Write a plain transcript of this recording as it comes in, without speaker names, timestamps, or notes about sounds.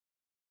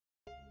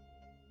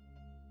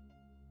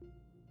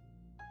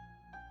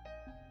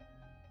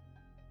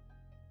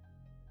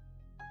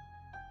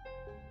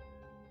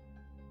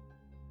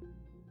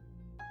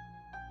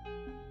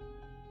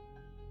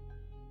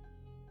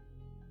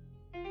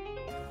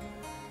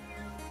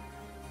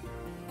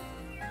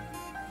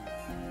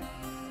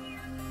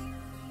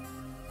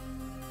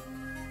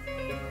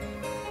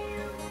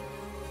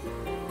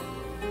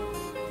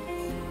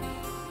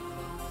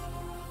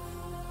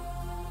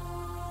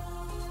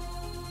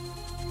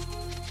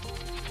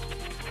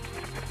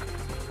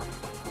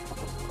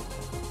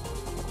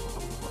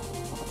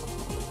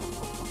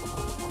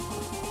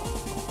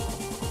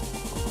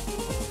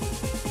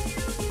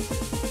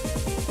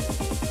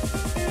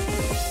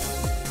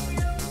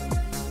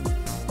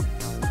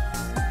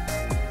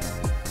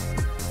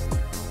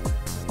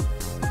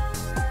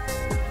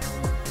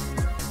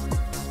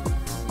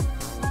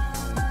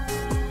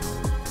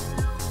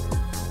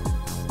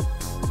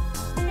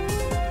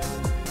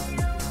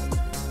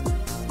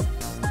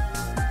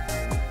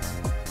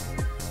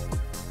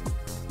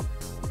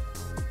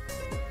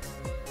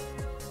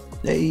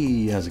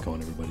Hey, how's it going,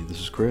 everybody?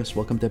 This is Chris.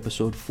 Welcome to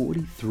episode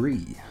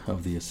 43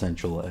 of the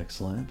Essential X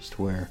Labs,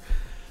 where,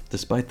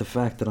 despite the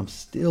fact that I'm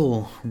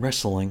still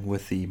wrestling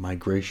with the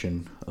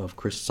migration of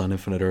Chris on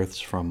Infinite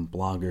Earths from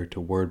Blogger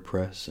to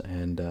WordPress,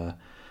 and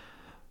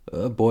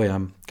boy,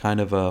 I'm kind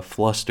of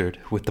flustered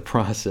with the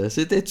process.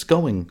 It's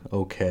going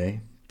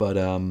okay, but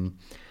a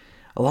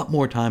lot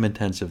more time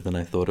intensive than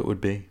I thought it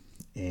would be,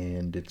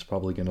 and it's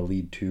probably going to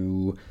lead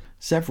to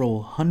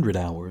several hundred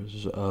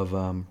hours of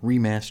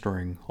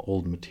remastering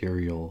old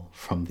material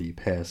from the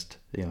past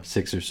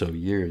 6 or so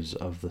years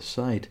of the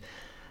site.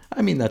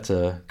 I mean, that's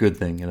a good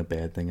thing and a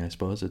bad thing, I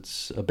suppose.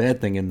 It's a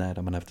bad thing in that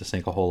I'm going to have to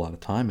sink a whole lot of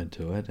time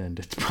into it, and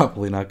it's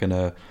probably not going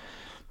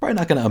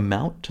to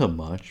amount to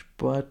much,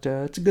 but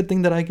it's a good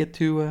thing that I get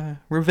to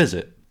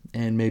revisit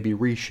and maybe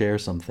reshare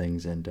some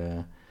things,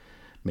 and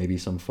maybe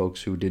some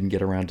folks who didn't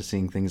get around to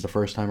seeing things the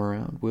first time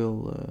around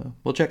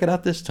will check it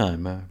out this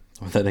time.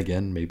 Then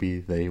again, maybe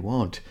they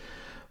won't.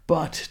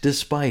 But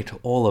despite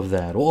all of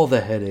that, all the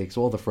headaches,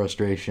 all the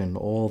frustration,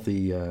 all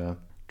the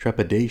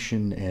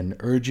trepidation and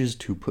urges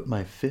to put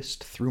my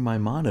fist through my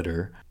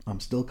monitor,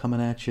 I'm still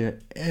coming at you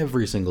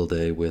every single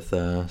day with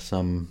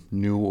some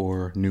new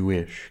or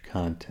newish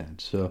content.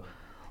 So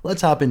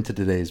let's hop into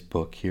today's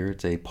book here.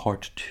 It's a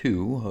part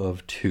 2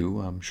 of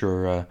 2. I'm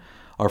sure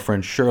our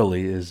friend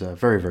Shirley is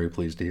very, very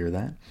pleased to hear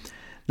that.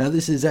 Now,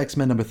 this is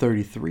X-Men number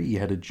 33,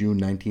 had a June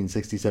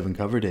 1967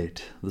 cover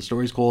date. The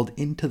story's called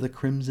Into the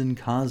Crimson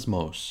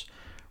Cosmos,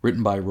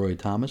 written by Roy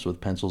Thomas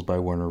with pencils by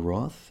Werner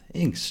Roth,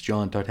 inks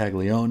John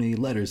Tartaglione,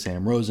 letters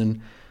Sam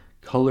Rosen,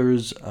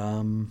 colors,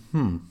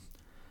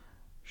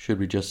 should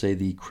we just say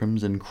the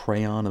Crimson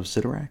Crayon of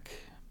Sidorak?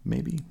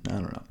 Maybe? I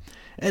don't know.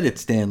 Edit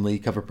Stan Lee,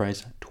 cover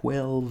price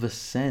 12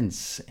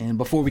 cents. And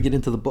before we get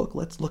into the book,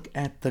 let's look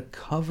at the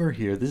cover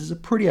here. This is a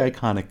pretty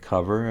iconic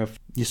cover. If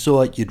you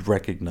saw it, you'd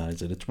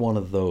recognize it. It's one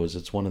of those.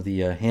 It's one of the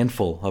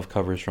handful of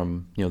covers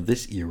from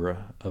this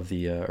era of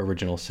the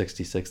original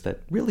 66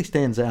 that really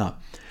stands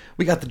out.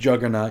 We got the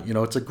Juggernaut.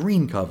 It's a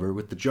green cover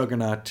with the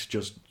Juggernaut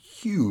just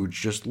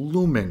huge, just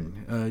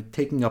looming,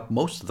 taking up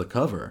most of the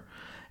cover.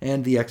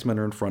 And the X-Men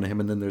are in front of him,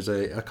 and then there's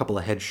a couple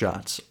of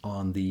headshots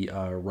on the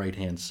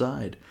right-hand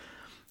side.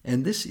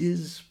 And this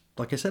is,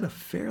 like I said, a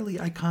fairly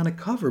iconic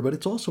cover, but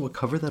it's also a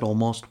cover that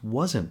almost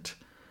wasn't.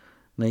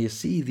 Now, you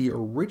see, the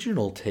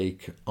original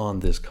take on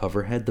this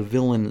cover had the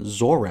villain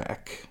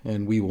Zorak,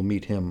 and we will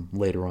meet him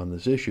later on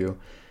this issue.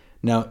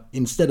 Now,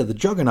 instead of the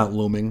Juggernaut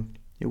looming,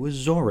 it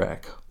was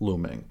Zorak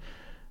looming.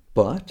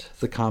 But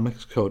the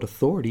Comics Code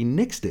Authority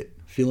nixed it,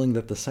 feeling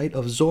that the sight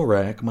of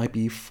Zorak might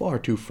be far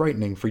too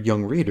frightening for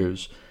young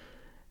readers.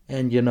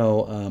 And,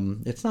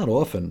 it's not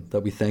often that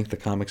we thank the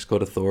Comics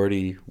Code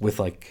Authority with,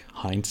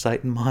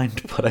 hindsight in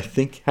mind, but I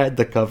think had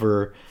the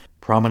cover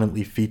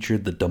prominently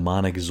featured the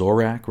demonic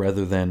Zorak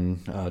rather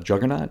than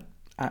Juggernaut,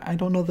 I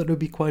don't know that it would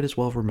be quite as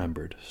well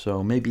remembered.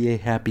 So maybe a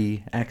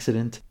happy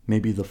accident.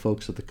 Maybe the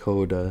folks at the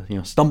Code,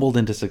 stumbled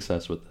into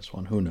success with this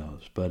one. Who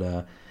knows?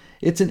 But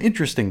it's an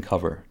interesting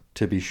cover,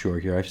 to be sure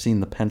here. I've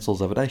seen the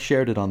pencils of it. I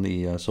shared it on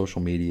the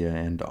social media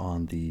and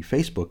on the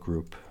Facebook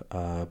group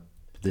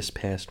this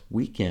past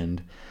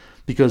weekend,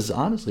 because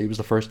honestly, it was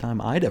the first time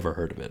I'd ever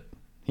heard of it.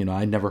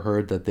 I'd never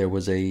heard that there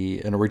was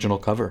an original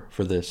cover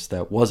for this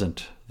that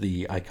wasn't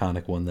the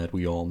iconic one that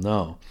we all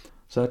know.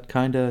 So that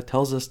kind of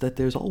tells us that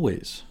there's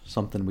always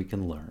something we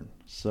can learn.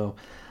 So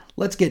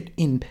let's get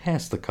in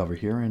past the cover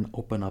here and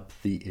open up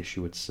the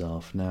issue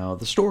itself. Now,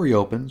 the story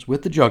opens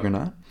with the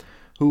Juggernaut,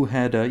 who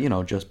had,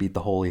 just beat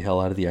the holy hell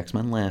out of the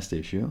X-Men last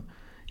issue.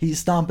 He's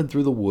stomping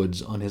through the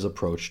woods on his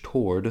approach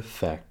toward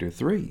Factor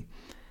 3.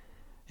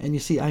 And you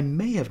see, I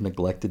may have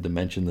neglected to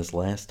mention this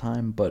last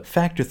time, but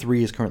Factor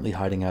 3 is currently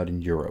hiding out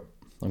in Europe,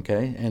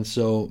 okay? And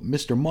so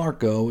Mr.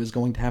 Marco is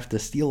going to have to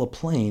steal a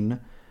plane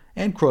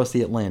and cross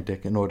the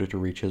Atlantic in order to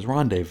reach his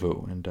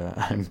rendezvous. And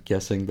I'm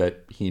guessing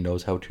that he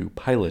knows how to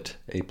pilot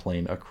a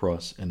plane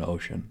across an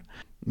ocean.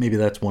 Maybe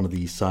that's one of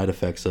the side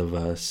effects of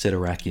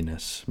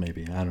Sidorakiness,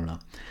 maybe, I don't know.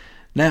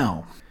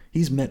 Now,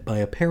 he's met by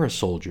a pair of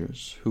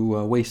soldiers who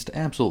waste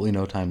absolutely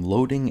no time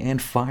loading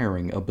and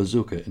firing a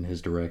bazooka in his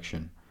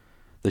direction.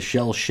 The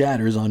shell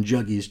shatters on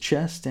Juggy's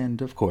chest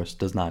and, of course,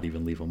 does not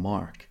even leave a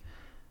mark.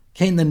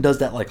 Kane then does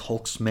that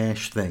Hulk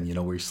smash thing,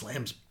 where he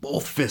slams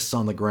both fists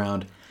on the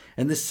ground,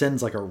 and this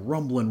sends a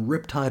rumbling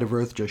riptide of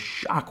earth just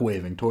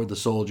shockwaving toward the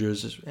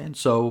soldiers, and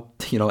so,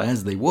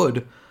 as they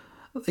would,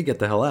 they get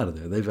the hell out of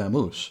there. They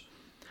vamoose.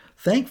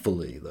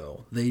 Thankfully,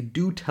 though, they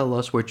do tell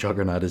us where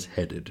Juggernaut is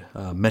headed,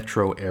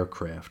 Metro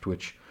Aircraft,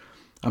 which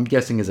I'm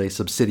guessing is a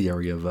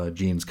subsidiary of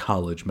Jean's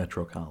college,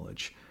 Metro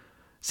College.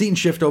 Scene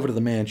shift over to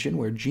the mansion,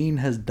 where Jean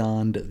has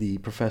donned the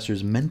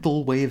professor's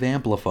mental wave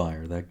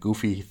amplifier, that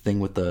goofy thing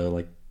with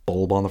the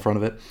bulb on the front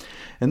of it,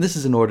 and this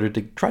is in order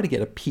to try to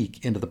get a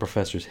peek into the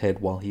professor's head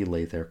while he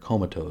lay there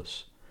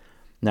comatose.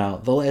 Now,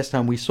 the last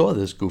time we saw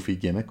this goofy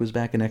gimmick was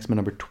back in X-Men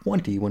number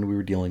 20 when we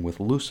were dealing with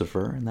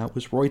Lucifer, and that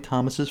was Roy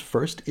Thomas's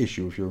first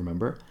issue, if you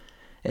remember,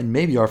 and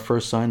maybe our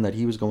first sign that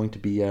he was going to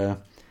be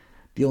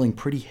dealing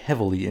pretty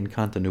heavily in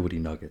continuity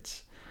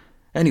nuggets.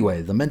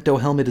 Anyway, the Mento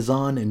helmet is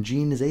on, and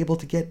Jean is able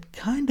to get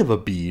kind of a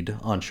bead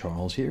on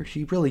Charles here.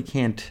 She really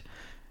can't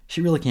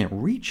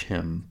reach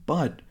him,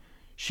 but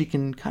she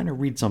can kind of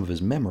read some of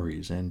his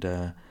memories,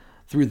 and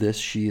through this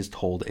she is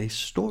told a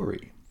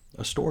story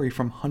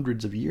from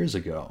hundreds of years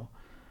ago.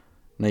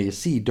 Now you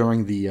see,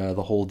 during the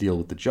whole deal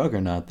with the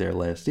Juggernaut there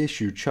last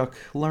issue, Chuck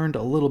learned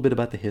a little bit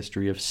about the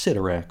history of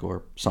Cyttorak,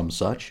 or some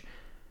such,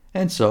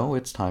 and so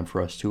it's time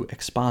for us to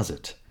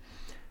exposit.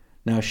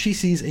 Now, she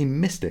sees a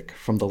mystic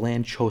from the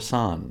land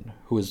Chosan,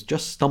 who has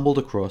just stumbled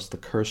across the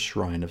cursed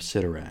shrine of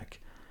Cyttorak.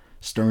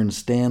 Stern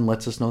Stan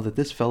lets us know that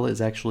this fella is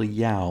actually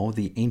Yao,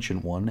 the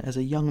Ancient One, as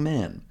a young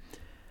man.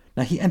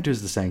 Now, he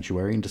enters the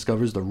sanctuary and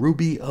discovers the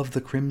Ruby of the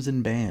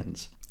Crimson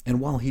Bands. And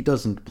while he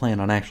doesn't plan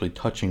on actually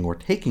touching or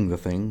taking the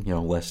thing,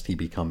 lest he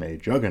become a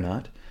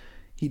Juggernaut,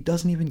 he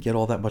doesn't even get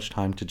all that much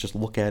time to just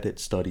look at it,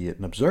 study it,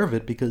 and observe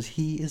it, because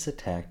he is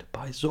attacked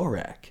by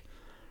Zorak.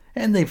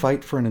 And they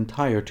fight for an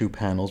entire 2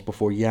 panels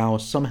before Yao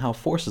somehow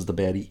forces the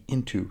baddie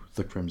into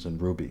the Crimson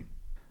Ruby.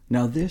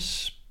 Now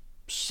this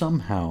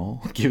somehow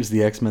gives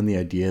the X-Men the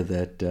idea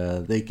that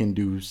they can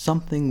do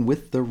something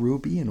with the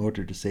Ruby in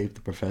order to save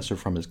the Professor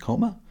from his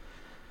coma,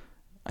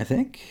 I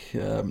think.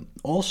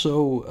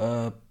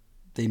 Also,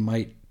 they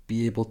might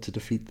be able to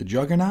defeat the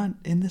Juggernaut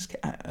in this,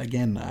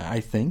 again, I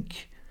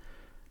think.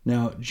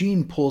 Now,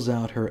 Jean pulls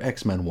out her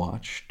X-Men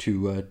watch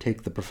to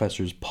take the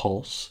Professor's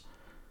pulse,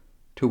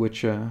 to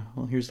which,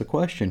 here's the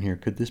question here.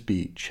 Could this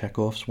be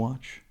Chekhov's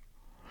watch?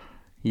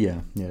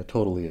 Yeah, it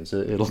totally is.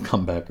 It'll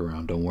come back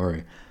around, don't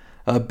worry.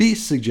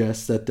 Beast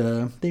suggests that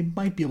they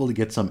might be able to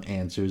get some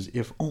answers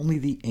if only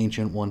the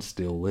Ancient One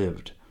still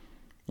lived.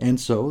 And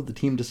so the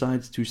team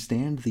decides to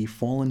stand the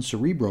fallen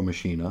Cerebro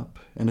machine up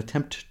and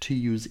attempt to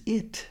use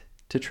it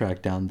to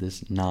track down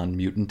this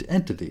non-mutant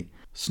entity.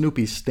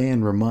 Snoopy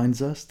Stan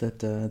reminds us that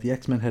the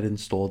X-Men had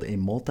installed a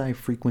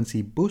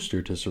multi-frequency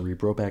booster to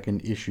Cerebro back in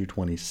issue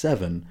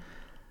 27.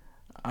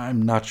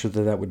 I'm not sure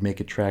that would make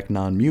it track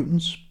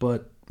non-mutants,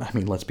 but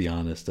let's be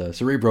honest,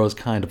 Cerebro is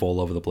kind of all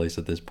over the place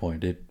at this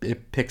point.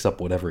 It picks up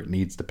whatever it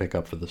needs to pick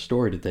up for the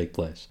story to take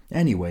place.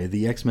 Anyway,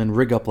 the X-Men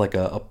rig up like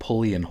a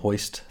pulley and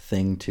hoist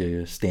thing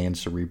to stand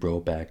Cerebro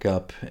back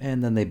up,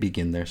 and then they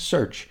begin their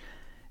search.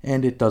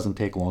 And it doesn't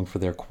take long for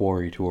their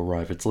quarry to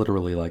arrive. It's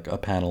literally like a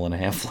panel and a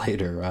half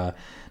later.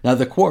 Now,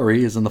 the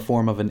quarry is in the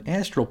form of an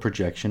astral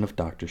projection of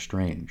Doctor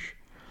Strange.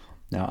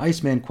 Now,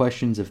 Iceman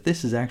questions if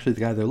this is actually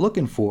the guy they're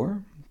looking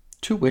for,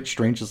 to which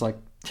Strange is like,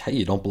 hey,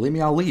 you don't believe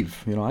me? I'll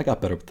leave. I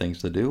got better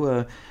things to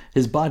do.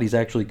 His body's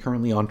actually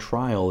currently on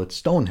trial at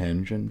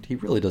Stonehenge, and he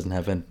really doesn't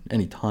have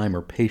any time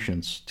or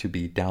patience to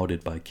be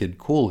doubted by Kid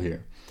Cool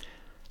here.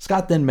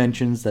 Scott then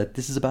mentions that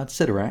this is about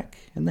Cyttorak,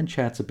 and then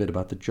chats a bit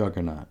about the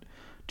Juggernaut,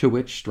 to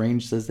which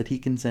Strange says that he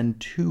can send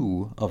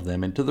 2 of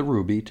them into the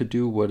Ruby to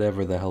do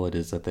whatever the hell it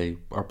is that they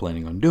are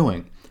planning on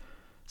doing.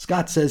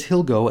 Scott says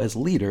he'll go as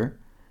leader,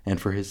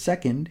 and for his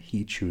second,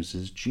 he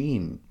chooses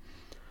Jean.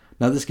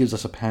 Now this gives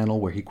us a panel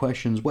where he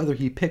questions whether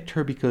he picked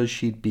her because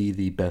she'd be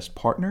the best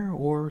partner,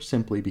 or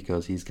simply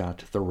because he's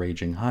got the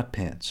raging hot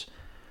pants.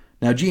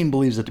 Now Jean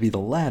believes it to be the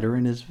latter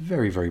and is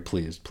very, very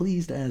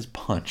pleased as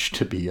punch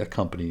to be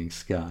accompanying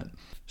Scott.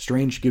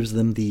 Strange gives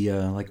them the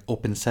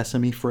open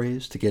sesame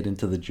phrase to get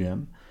into the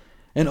gym.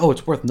 And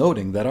it's worth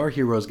noting that our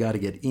heroes got to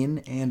get in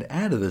and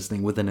out of this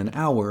thing within an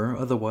hour,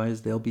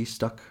 otherwise they'll be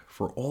stuck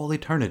for all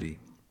eternity,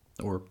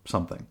 or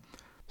something.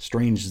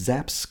 Strange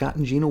zaps Scott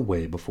and Jean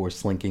away before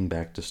slinking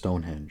back to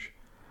Stonehenge.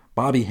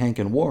 Bobby, Hank,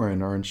 and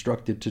Warren are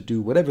instructed to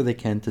do whatever they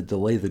can to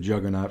delay the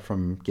Juggernaut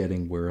from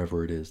getting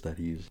wherever it is that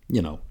he's,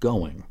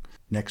 going.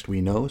 Next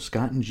we know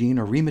Scott and Jean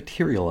are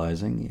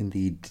rematerializing in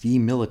the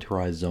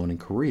demilitarized zone in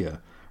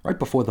Korea, right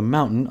before the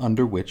mountain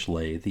under which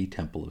lay the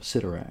Temple of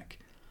Cyttorak.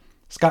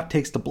 Scott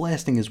takes to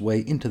blasting his way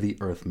into the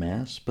earth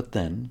mass, but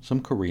then some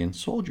Korean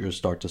soldiers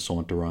start to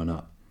saunter on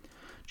up.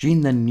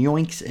 Jean then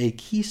yoinks a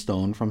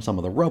keystone from some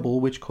of the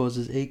rubble, which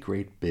causes a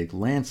great big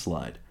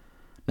landslide.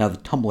 Now the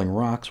tumbling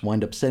rocks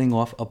wind up setting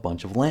off a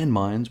bunch of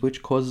landmines,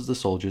 which causes the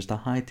soldiers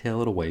to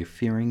hightail it away,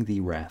 fearing the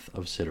wrath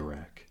of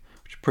Cyttorak,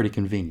 which is pretty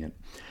convenient.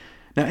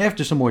 Now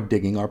after some more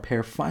digging, our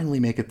pair finally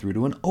make it through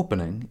to an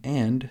opening,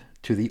 and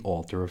to the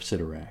altar of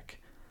Cyttorak.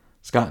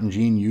 Scott and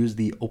Jean use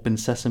the open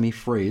sesame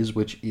phrase,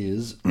 which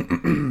is,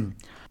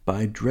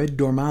 by dread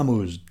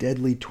Dormammu's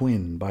deadly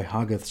twin, by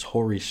Hoggoth's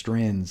hoary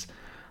strands,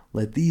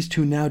 let these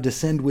 2 now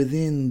descend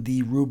within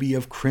the Ruby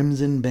of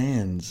Crimson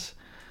Bands.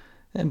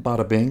 And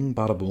bada bing,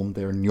 bada boom,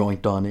 they're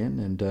yoinked on in,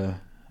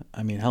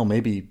 and hell,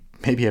 maybe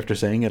after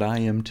saying it, I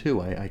am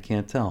too, I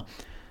can't tell.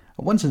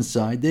 Once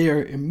inside, they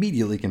are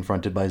immediately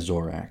confronted by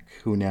Zorak,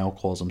 who now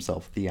calls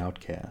himself the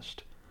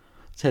Outcast.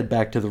 Let's head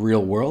back to the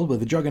real world, where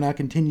the Juggernaut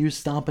continues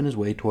stomping his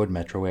way toward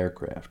Metro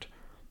Aircraft.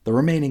 The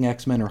remaining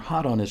X-Men are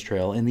hot on his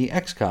trail in the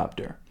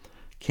X-Copter.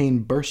 Kane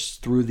bursts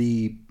through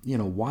the,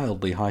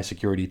 wildly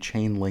high-security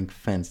chain-link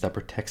fence that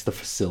protects the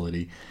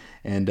facility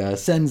and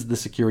sends the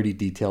security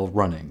detail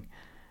running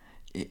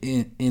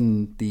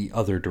in the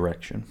other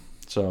direction.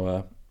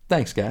 So,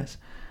 thanks, guys.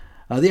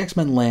 The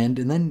X-Men land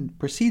and then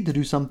proceed to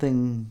do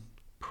something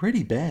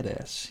pretty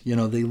badass.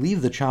 They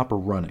leave the chopper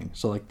running,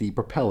 so like the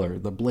propeller,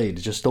 the blade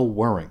is just still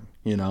whirring.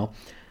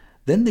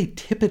 Then they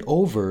tip it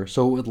over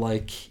so it would,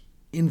 like,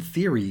 in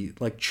theory,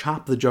 like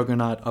chop the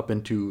Juggernaut up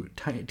into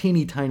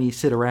teeny tiny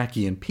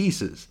Siderakian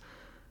pieces.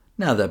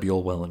 Now that'd be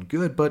all well and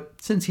good, but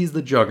since he's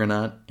the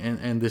Juggernaut,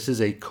 and this is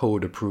a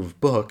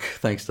code-approved book,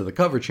 thanks to the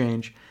cover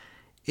change,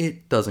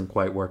 it doesn't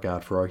quite work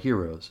out for our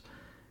heroes.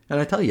 And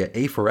I tell you,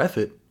 A for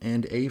effort,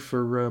 and A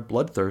for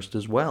bloodthirst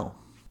as well.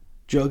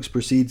 Jugs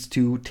proceeds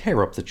to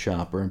tear up the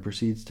chopper and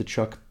proceeds to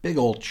chuck big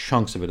old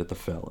chunks of it at the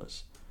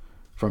fellas.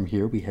 From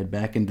here, we head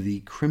back into the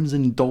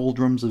crimson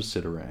doldrums of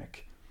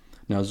Cyttorak.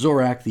 Now,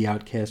 Zorak, the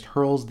outcast,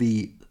 hurls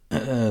the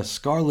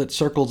scarlet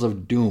circles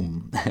of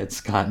doom at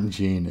Scott and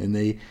Jean, and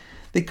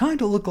they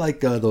kind of look like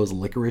those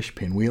licorice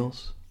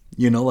pinwheels.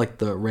 Like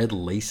the red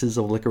laces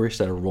of licorice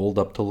that are rolled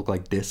up to look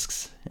like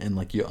discs, and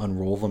like you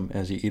unroll them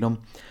as you eat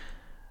them.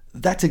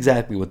 That's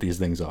exactly what these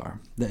things are.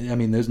 I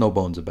mean, there's no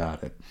bones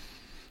about it.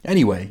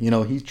 Anyway,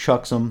 he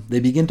chucks them. They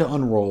begin to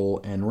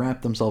unroll and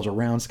wrap themselves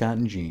around Scott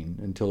and Jean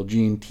until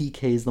Jean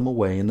TKs them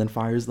away and then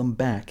fires them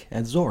back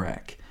at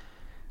Zorak.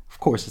 Of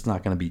course, it's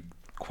not going to be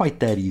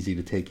quite that easy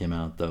to take him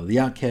out, though. The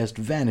outcast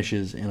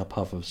vanishes in a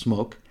puff of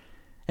smoke,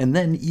 and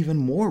then even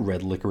more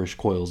red licorice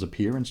coils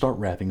appear and start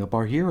wrapping up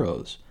our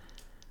heroes.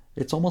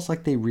 It's almost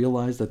like they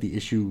realize that the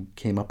issue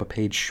came up a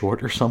page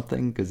short or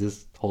something, because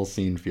this whole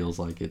scene feels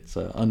like it's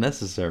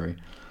unnecessary.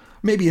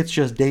 Maybe it's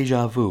just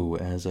déjà vu,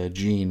 as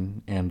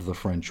Jean and the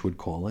French would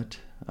call it,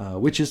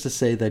 which is to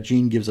say that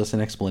Jean gives us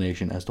an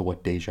explanation as to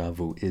what déjà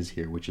vu is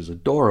here, which is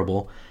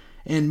adorable,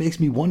 and makes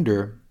me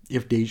wonder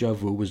if déjà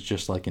vu was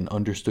just like an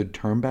understood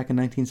term back in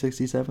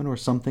 1967 or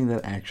something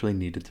that actually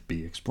needed to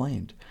be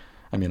explained.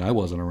 I mean, I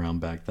wasn't around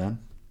back then.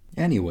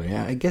 Anyway,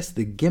 I guess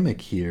the gimmick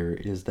here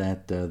is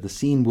that the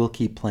scene will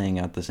keep playing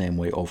out the same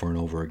way over and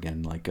over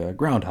again, like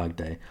Groundhog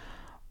Day,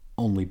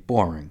 only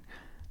boring.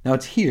 Now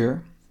it's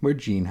here where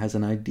Jean has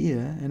an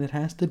idea, and it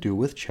has to do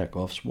with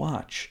Chekhov's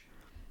watch.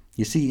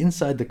 You see,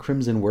 inside the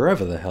Crimson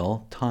wherever the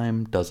hell,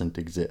 time doesn't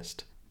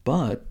exist.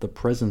 But the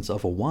presence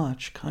of a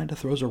watch kind of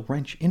throws a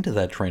wrench into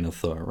that train of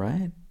thought,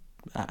 right?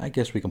 I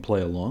guess we can play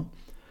along.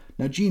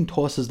 Now Jean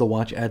tosses the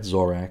watch at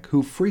Zorak,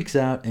 who freaks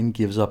out and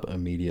gives up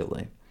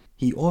immediately.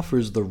 He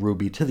offers the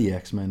ruby to the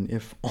X-Men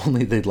if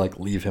only they'd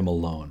leave him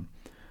alone.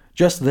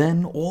 Just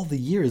then, all the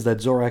years that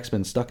Zorak's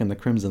been stuck in the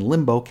Crimson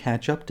Limbo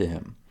catch up to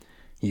him.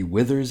 He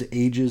withers,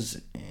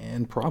 ages,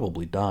 and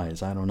probably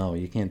dies. I don't know,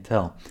 you can't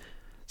tell.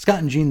 Scott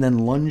and Jean then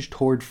lunge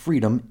toward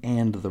freedom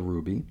and the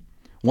ruby.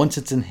 Once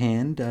it's in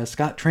hand,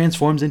 Scott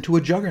transforms into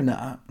a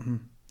Juggernaut.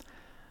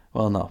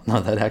 Well, no,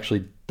 that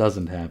actually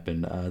doesn't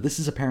happen. This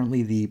is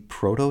apparently the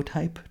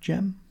prototype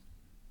gem,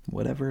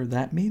 whatever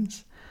that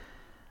means.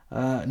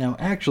 Now,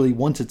 actually,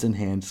 once it's in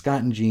hand,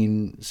 Scott and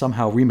Jean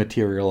somehow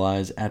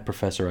rematerialize at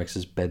Professor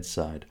X's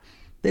bedside.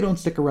 They don't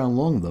stick around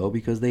long, though,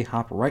 because they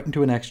hop right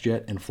into an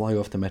X-Jet and fly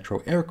off to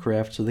Metro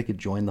Aircraft so they could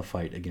join the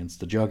fight against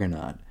the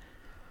Juggernaut.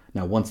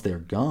 Now, once they're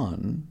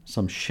gone,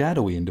 some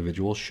shadowy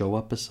individuals show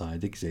up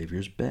beside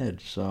Xavier's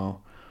bed.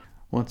 So,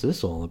 what's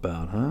this all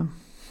about, huh?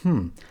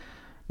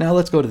 Now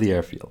let's go to the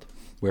airfield,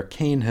 where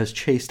Kane has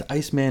chased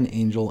Iceman,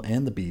 Angel,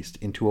 and the Beast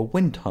into a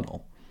wind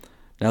tunnel.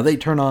 Now they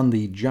turn on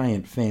the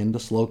giant fan to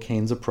slow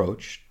Kane's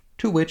approach,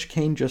 to which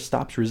Kane just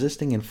stops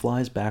resisting and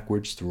flies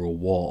backwards through a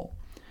wall.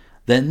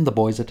 Then the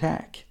boys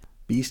attack.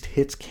 Beast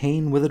hits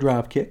Kane with a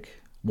dropkick,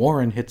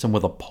 Warren hits him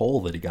with a pole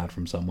that he got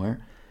from somewhere,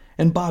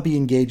 and Bobby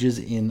engages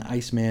in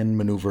Iceman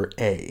Maneuver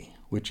A,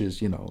 which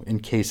is,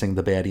 encasing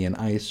the baddie in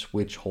ice,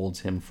 which holds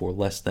him for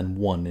less than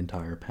one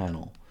entire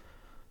panel.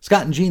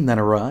 Scott and Jean then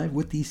arrive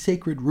with the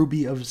Sacred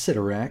Ruby of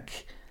Cyttorak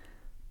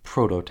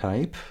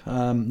prototype.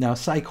 Now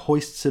Psyche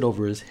hoists it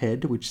over his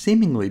head, which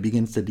seemingly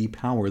begins to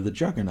depower the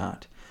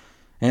Juggernaut.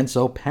 And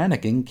so,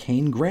 panicking,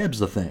 Kane grabs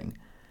the thing.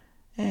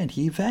 And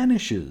he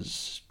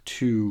vanishes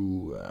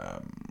to,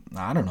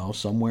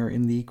 somewhere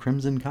in the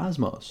Crimson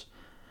Cosmos.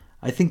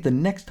 I think the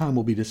next time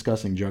we'll be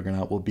discussing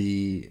Juggernaut will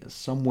be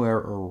somewhere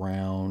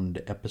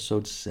around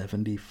episode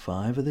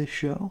 75 of this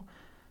show,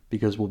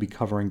 because we'll be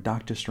covering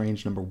Doctor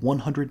Strange number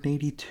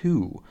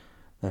 182.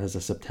 That is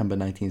a September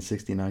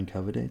 1969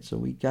 cover date, so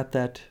we got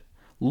that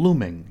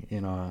looming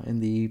in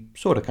the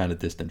sort of kind of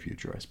distant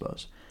future, I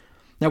suppose.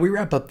 Now we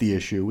wrap up the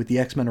issue with the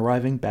X-Men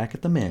arriving back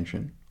at the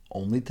mansion,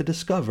 only to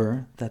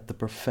discover that the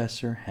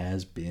professor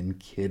has been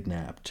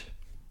kidnapped.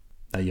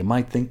 Now you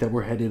might think that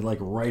we're headed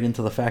right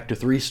into the Factor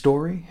 3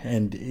 story,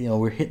 and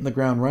we're hitting the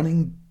ground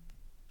running,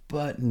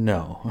 but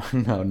no.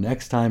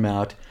 Next time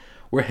out,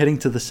 we're heading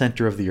to the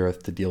center of the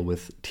Earth to deal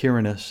with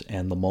Tyrannus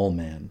and the Mole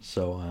Man.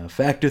 So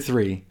Factor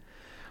 3,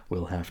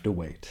 we'll have to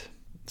wait.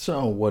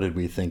 So what did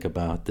we think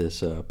about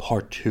this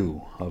part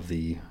 2 of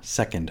the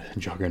second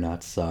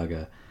Juggernaut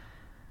saga?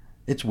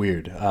 It's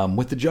weird.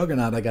 With the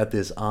Juggernaut, I got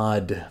this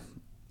odd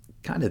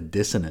kind of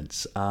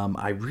dissonance.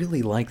 I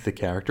really like the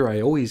character.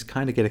 I always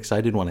kind of get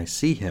excited when I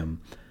see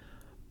him,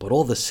 but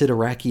all the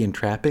Cyttorakian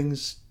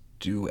trappings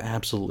do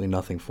absolutely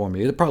nothing for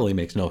me. It probably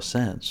makes no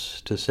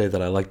sense to say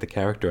that I like the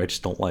character. I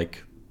just don't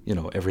like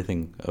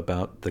everything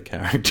about the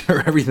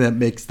character, everything that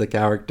makes the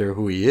character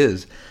who he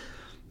is.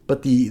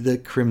 But the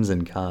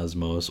Crimson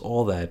Cosmos,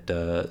 all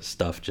that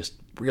stuff just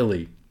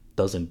really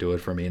doesn't do it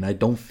for me. And I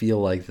don't feel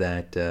like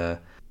that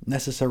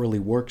necessarily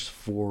works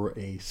for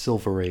a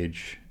Silver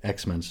Age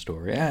X-Men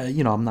story.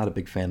 I'm not a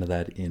big fan of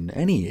that in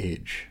any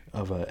age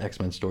of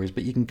X-Men stories,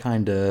 but you can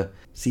kind of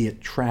see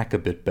it track a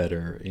bit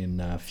better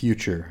in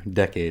future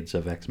decades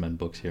of X-Men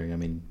books here. I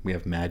mean, we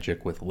have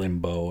Magic with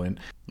Limbo and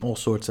all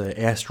sorts of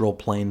astral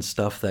plane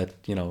stuff that,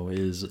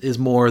 is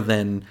more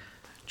than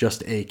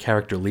just a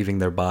character leaving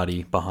their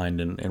body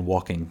behind and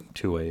walking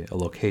to a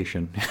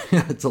location.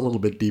 It's a little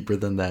bit deeper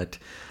than that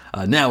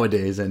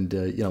nowadays, and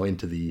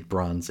into the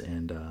Bronze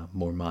and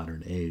more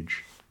modern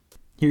age.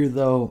 Here,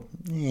 though,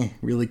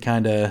 really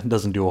kind of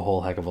doesn't do a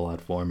whole heck of a lot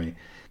for me.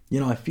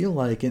 I feel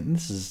like, and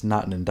this is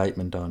not an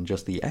indictment on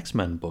just the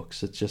X-Men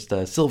books, it's just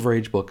Silver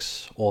Age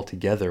books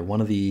altogether. One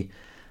of the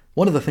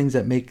things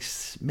that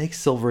makes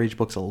Silver Age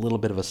books a little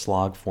bit of a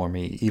slog for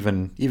me,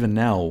 even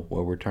now,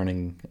 where we're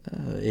turning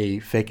a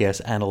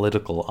fake-ass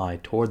analytical eye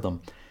toward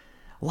them.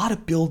 A lot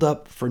of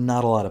build-up for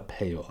not a lot of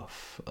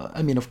payoff.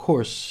 Of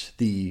course,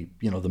 the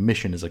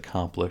mission is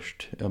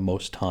accomplished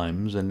most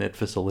times, and it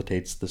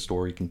facilitates the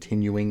story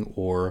continuing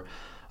or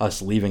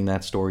us leaving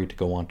that story to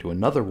go on to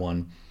another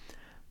one.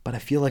 But I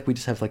feel like we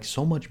just have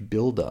so much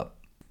build-up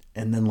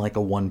and then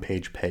a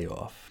one-page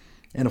payoff.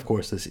 And of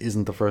course, this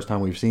isn't the first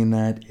time we've seen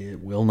that.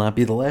 It will not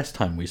be the last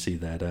time we see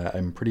that.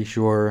 I'm pretty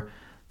sure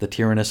the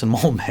Tyrannus and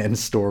Mole Man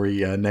story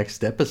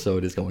next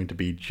episode is going to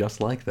be just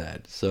like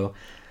that. So,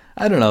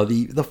 I don't know.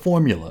 The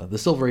formula, the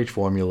Silver Age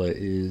formula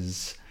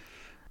is,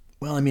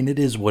 it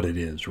is what it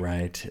is,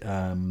 right?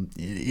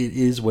 It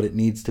is what it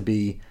needs to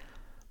be.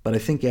 But I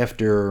think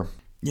after,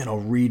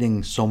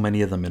 reading so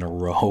many of them in a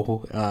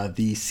row,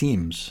 the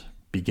seams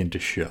begin to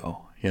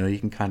show. You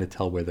can kind of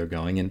tell where they're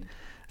going. And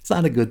it's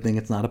not a good thing.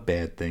 It's not a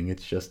bad thing.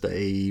 It's just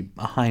a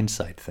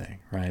hindsight thing,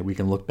 right? We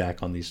can look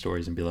back on these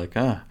stories and be like,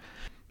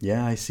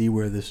 yeah, I see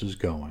where this is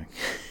going.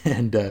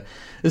 And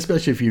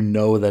especially if you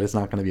know that it's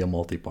not going to be a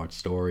multi-part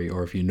story,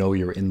 or if you know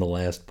you're in the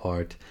last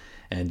part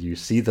and you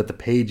see that the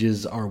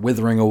pages are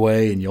withering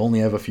away and you only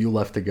have a few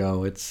left to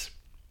go, it's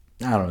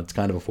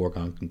kind of a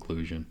foregone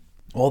conclusion.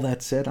 All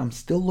that said, I'm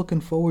still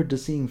looking forward to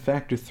seeing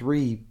Factor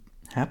 3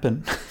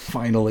 happen,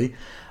 finally.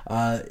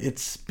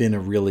 It's been a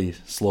really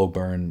slow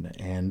burn,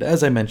 and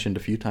as I mentioned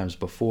a few times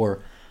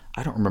before,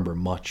 I don't remember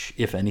much,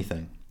 if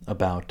anything,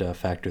 about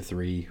Factor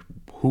 3,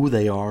 who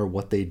they are,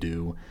 what they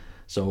do.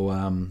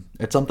 So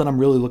it's something I'm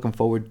really looking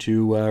forward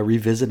to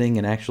revisiting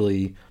and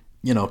actually,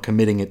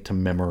 committing it to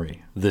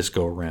memory this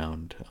go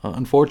around.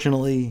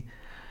 Unfortunately,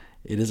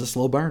 it is a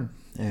slow burn,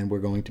 and we're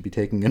going to be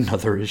taking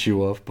another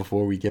issue off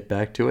before we get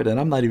back to it, and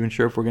I'm not even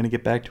sure if we're going to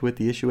get back to it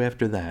the issue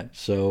after that.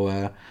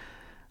 So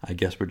I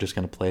guess we're just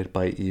going to play it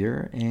by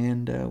ear,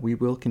 and we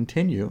will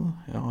continue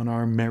on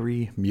our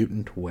merry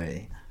mutant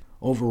way.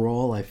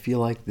 Overall, I feel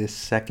like this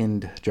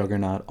second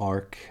Juggernaut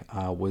arc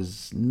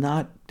was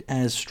not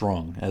as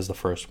strong as the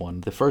first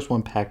one. The first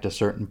one packed a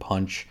certain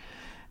punch,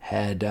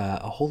 had a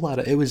whole lot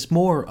of... It was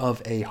more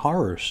of a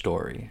horror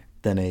story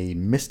than a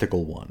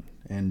mystical one,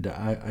 and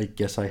I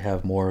guess I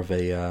have more of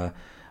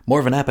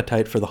an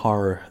appetite for the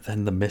horror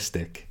than the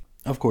mystic.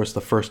 Of course, the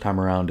first time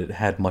around, it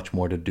had much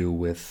more to do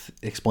with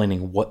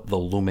explaining what the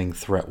looming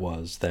threat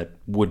was that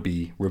would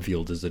be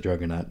revealed as the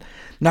Juggernaut.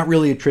 Not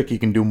really a trick you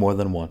can do more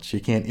than once.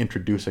 You can't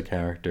introduce a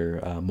character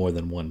more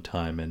than one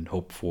time and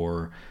hope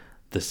for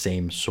the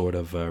same sort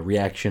of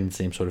reaction,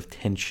 same sort of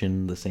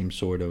tension, the same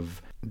sort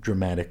of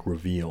dramatic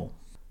reveal.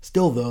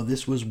 Still, though,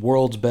 this was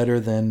worlds better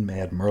than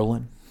Mad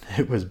Merlin.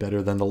 It was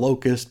better than the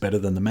Locust, better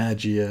than the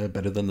Magia,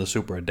 better than the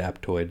Super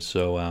Adaptoid.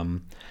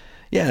 So,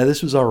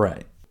 this was all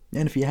right.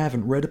 And if you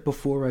haven't read it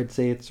before, I'd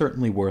say it's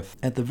certainly worth,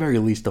 at the very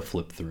least, a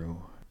flip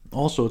through.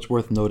 Also, it's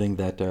worth noting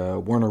that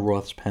Werner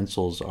Roth's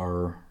pencils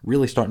are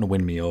really starting to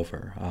win me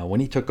over. When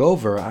he took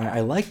over,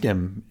 I liked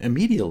him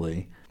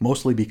immediately,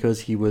 mostly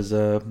because he was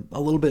a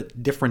little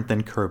bit different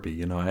than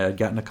Kirby. I had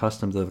gotten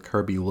accustomed to the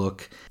Kirby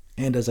look,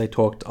 and as I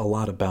talked a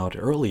lot about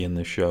early in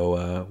the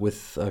show,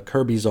 with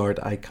Kirby's art,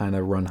 I kind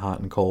of run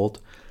hot and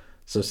cold.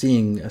 So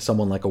seeing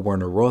someone like a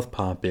Werner Roth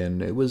pop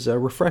in, it was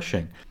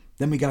refreshing.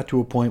 Then we got to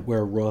a point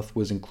where Roth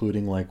was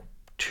including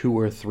 2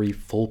 or 3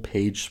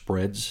 full-page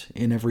spreads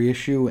in every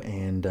issue,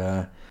 and,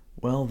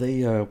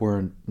 they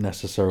weren't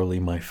necessarily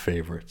my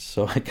favorites.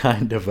 So I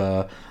kind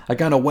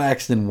of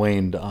waxed and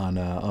waned on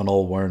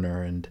old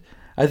Werner, and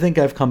I think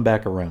I've come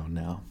back around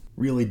now.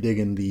 Really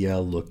digging the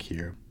look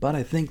here. But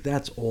I think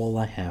that's all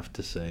I have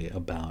to say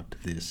about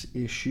this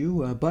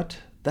issue, but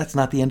that's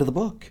not the end of the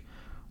book.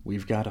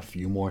 We've got a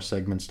few more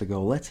segments to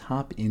go. Let's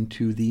hop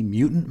into the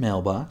Mutant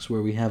Mailbox,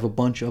 where we have a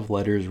bunch of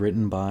letters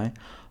written by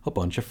a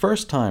bunch of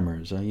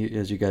first-timers.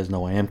 As you guys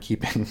know, I am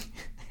keeping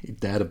a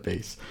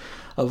database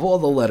of all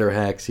the letter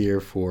hacks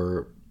here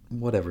for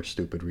whatever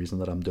stupid reason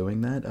that I'm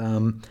doing that.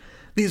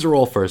 These are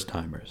all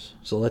first-timers.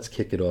 So let's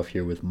kick it off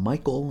here with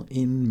Michael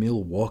in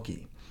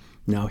Milwaukee.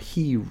 Now,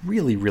 he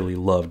really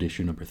loved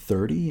issue number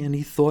 30, and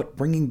he thought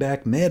bringing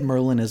back Mad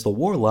Merlin as the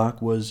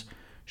Warlock was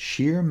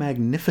sheer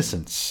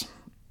magnificence.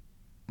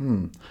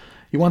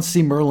 He wants to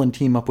see Merlin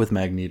team up with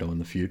Magneto in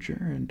the future,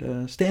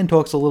 and Stan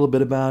talks a little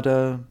bit about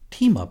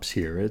team-ups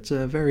here. It's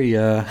a very,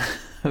 a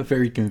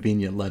very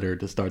convenient letter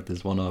to start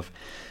this one off.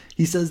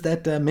 He says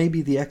that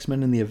maybe the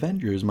X-Men and the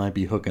Avengers might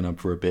be hooking up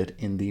for a bit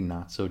in the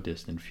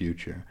not-so-distant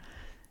future.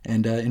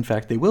 And in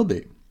fact, they will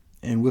be.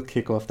 And we'll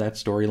kick off that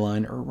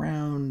storyline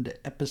around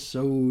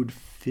episode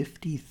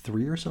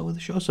 53 or so of the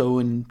show. So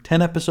in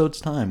 10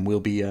 episodes' time, we'll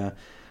be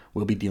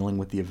dealing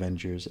with the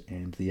Avengers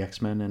and the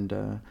X-Men,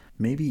 and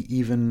maybe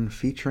even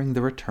featuring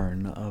the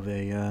return of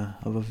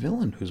a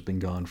villain who's been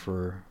gone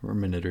for a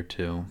minute or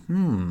two.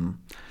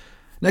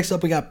 Next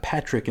up, we got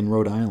Patrick in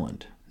Rhode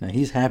Island. Now,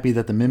 he's happy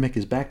that the Mimic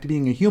is back to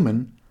being a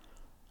human,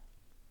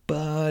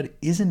 but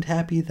isn't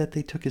happy that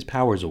they took his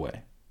powers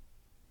away.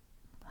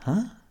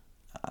 Huh?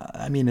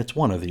 I mean, it's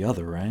one or the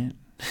other, right?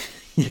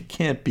 You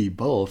can't be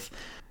both.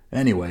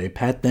 Anyway,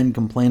 Pat then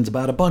complains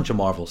about a bunch of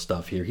Marvel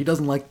stuff here. He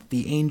doesn't like that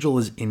the Angel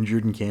is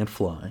injured and can't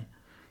fly.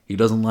 He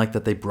doesn't like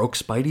that they broke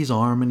Spidey's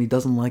arm, and he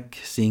doesn't like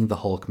seeing the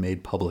Hulk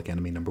made public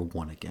enemy number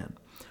 1 again.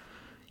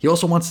 He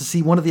also wants to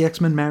see one of the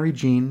X-Men marry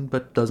Jean,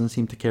 but doesn't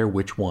seem to care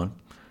which one.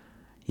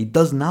 He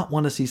does not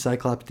want to see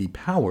Cyclops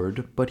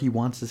depowered, but he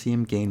wants to see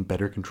him gain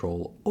better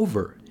control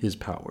over his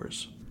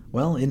powers.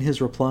 Well, in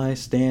his reply,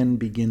 Stan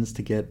begins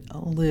to get a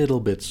little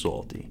bit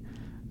salty.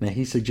 Now,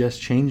 he suggests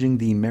changing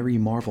the Merry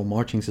Marvel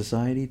Marching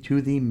Society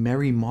to the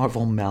Merry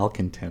Marvel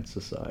Malcontent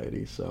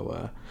Society,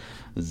 so,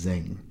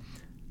 zing.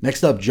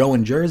 Next up, Joe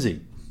in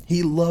Jersey.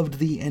 He loved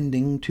the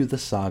ending to the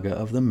saga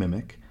of the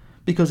Mimic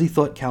because he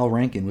thought Kal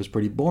Rankin was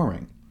pretty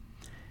boring.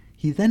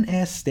 He then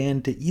asked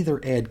Stan to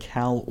either add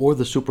Kal or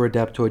the Super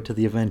Adaptoid to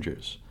the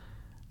Avengers.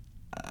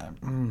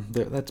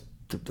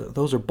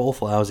 Those are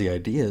both lousy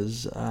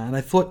ideas, and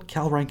I thought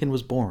Kal Rankin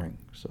was boring,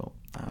 so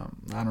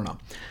I don't know.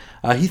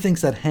 He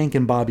thinks that Hank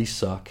and Bobby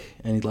suck,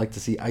 and he'd like to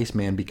see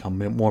Iceman become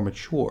more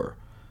mature.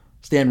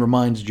 Stan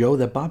reminds Joe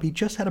that Bobby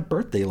just had a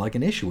birthday like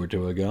an issue or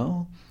two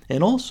ago,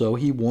 and also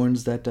he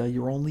warns that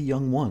you're only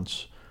young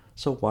once,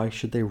 so why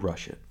should they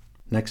rush it?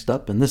 Next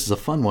up, and this is a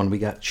fun one, we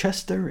got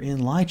Chester in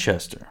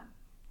Leicester.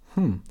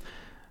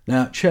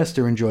 Now,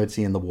 Chester enjoyed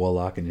seeing the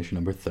Warlock in issue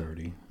number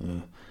 30.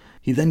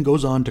 He then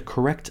goes on to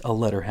correct a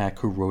letter hack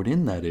who wrote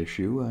in that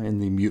issue in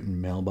the mutant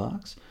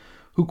mailbox,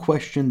 who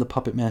questioned the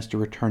Puppet Master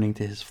returning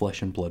to his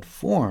flesh and blood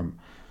form.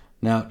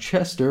 Now,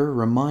 Chester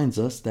reminds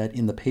us that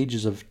in the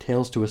pages of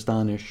Tales to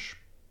Astonish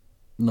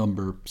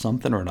number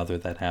something or another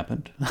that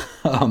happened.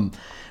 Now,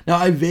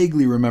 I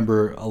vaguely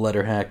remember a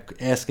letter hack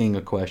asking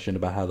a question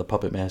about how the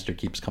Puppet Master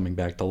keeps coming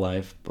back to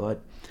life,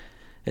 but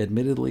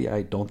admittedly,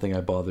 I don't think I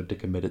bothered to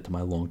commit it to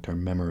my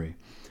long-term memory.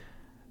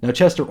 Now,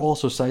 Chester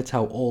also cites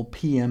how all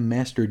PM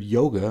mastered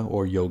yoga,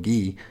 or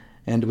yogi,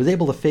 and was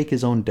able to fake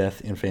his own death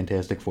in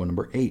Fantastic Four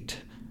number 8,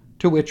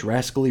 to which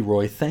Rascally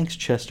Roy thanks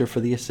Chester for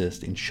the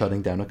assist in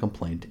shutting down a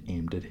complaint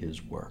aimed at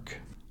his work.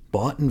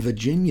 Bought in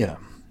Virginia.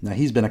 Now,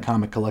 he's been a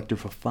comic collector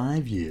for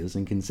 5 years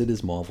and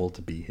considers Marvel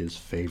to be his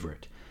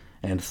favorite.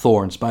 And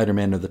Thor and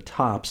Spider-Man are the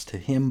tops to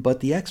him, but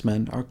the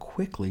X-Men are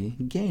quickly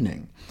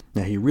gaining.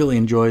 Now, he really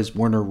enjoys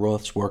Werner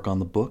Roth's work on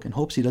the book and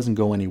hopes he doesn't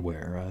go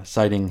anywhere,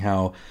 citing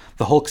how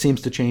the Hulk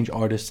seems to change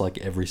artists like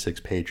every 6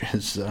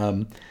 pages.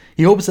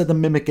 He hopes that the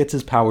Mimic gets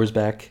his powers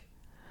back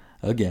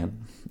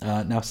again.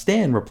 Now,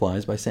 Stan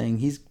replies by saying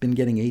he's been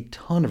getting a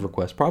ton of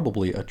requests,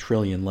 probably 1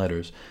 trillion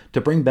letters,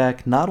 to bring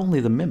back not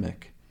only the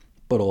Mimic,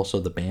 but also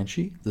the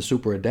Banshee, the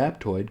Super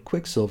Adaptoid,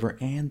 Quicksilver,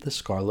 and the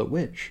Scarlet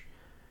Witch.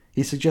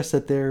 He suggests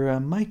that there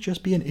might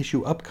just be an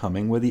issue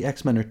upcoming where the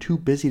X-Men are too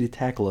busy to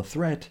tackle a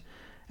threat,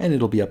 and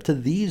it'll be up to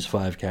these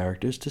 5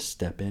 characters to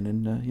step in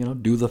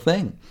and, do the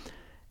thing.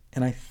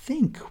 And I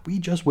think we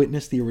just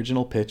witnessed the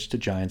original pitch to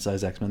Giant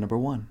Size X-Men number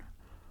 1.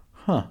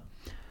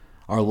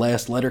 Our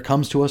last letter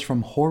comes to us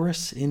from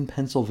Horace in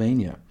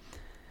Pennsylvania,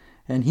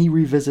 and he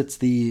revisits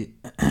the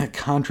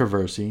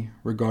controversy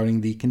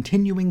regarding the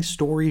continuing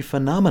story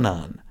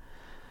phenomenon.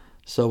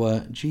 So,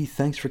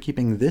 thanks for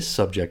keeping this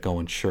subject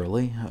going,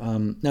 Shirley.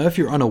 Now, if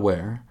you're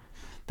unaware,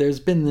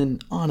 there's been an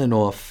on and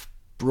off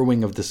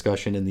brewing of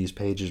discussion in these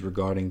pages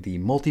regarding the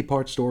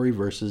multi-part story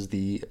versus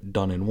the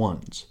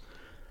done-in-ones.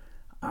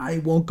 I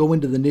won't go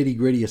into the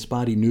nitty-gritty of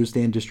spotty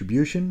newsstand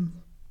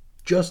distribution.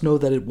 Just know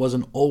that it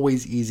wasn't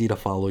always easy to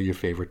follow your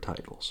favorite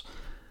titles.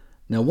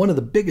 Now, one of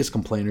the biggest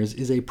complainers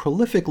is a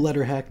prolific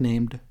letter hack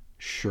named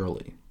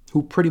Shirley,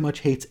 who pretty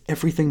much hates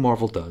everything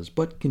Marvel does,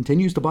 but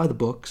continues to buy the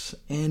books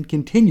and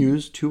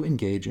continues to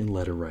engage in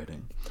letter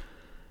writing.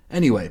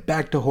 Anyway,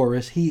 back to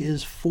Horace. He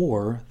is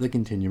for the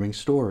continuing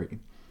story.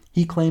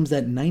 He claims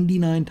that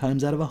 99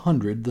 times out of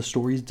 100, the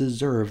stories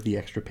deserve the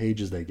extra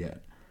pages they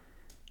get.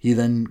 He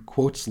then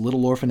quotes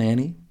Little Orphan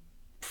Annie,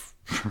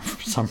 for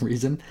some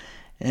reason,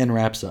 and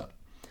wraps up.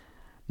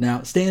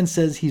 Now, Stan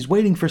says he's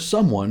waiting for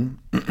someone,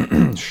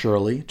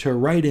 Shirley, to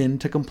write in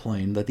to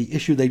complain that the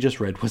issue they just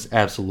read was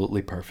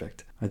absolutely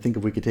perfect. I think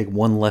if we could take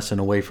one lesson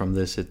away from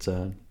this, it's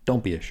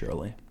don't be a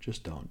Shirley.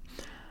 Just don't.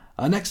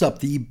 Next up,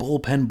 the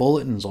Bullpen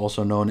Bulletins,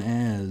 also known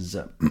as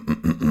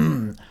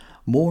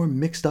More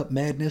mixed up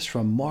madness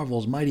from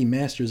Marvel's mighty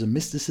masters of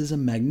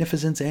mysticism,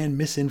 magnificence, and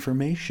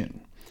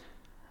misinformation.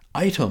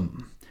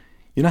 Item.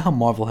 You know how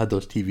Marvel had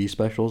those TV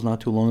specials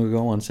not too long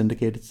ago on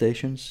syndicated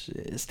stations?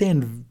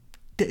 Stan,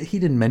 he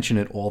didn't mention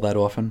it all that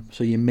often,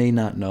 so you may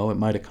not know. It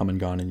might have come and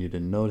gone and you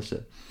didn't notice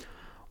it.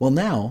 Well,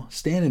 now,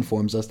 Stan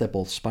informs us that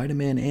both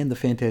Spider-Man and the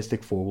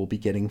Fantastic Four will be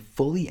getting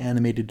fully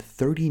animated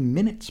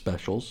 30-minute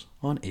specials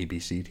on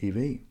ABC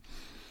TV.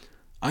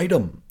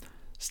 Item.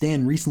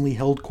 Stan recently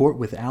held court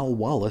with Al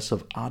Wallace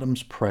of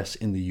Adams Press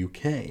in the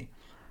UK.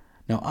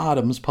 Now,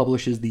 Adams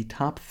publishes the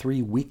top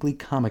 3 weekly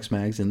comics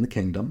mags in the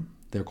kingdom.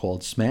 They're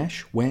called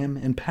Smash, Wham,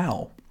 and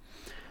Pow.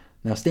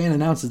 Now, Stan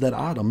announces that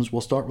Adams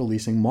will start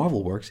releasing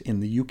Marvel works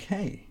in the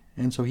UK,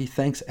 and so he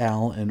thanks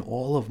Al and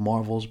all of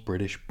Marvel's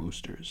British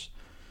boosters.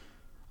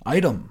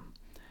 Item.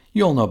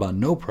 You all know about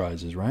no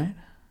prizes, right?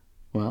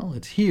 Well,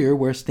 it's here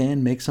where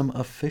Stan makes them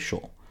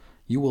official.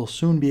 You will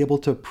soon be able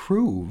to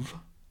prove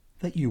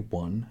that you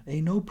won a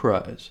no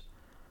prize.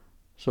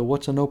 So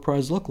what's a no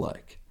prize look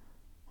like?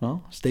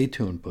 Well, stay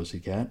tuned,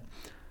 pussycat.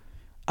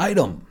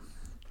 Item.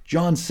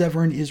 John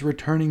Severin is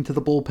returning to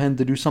the bullpen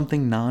to do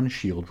something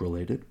non-S.H.I.E.L.D.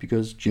 related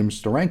because Jim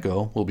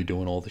Steranko will be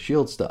doing all the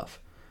S.H.I.E.L.D. stuff.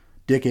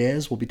 Dick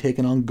Ayers will be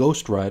taking on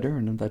Ghost Rider,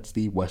 and that's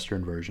the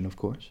Western version, of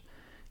course.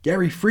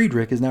 Gary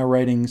Friedrich is now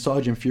writing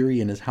Sergeant Fury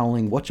and his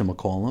howling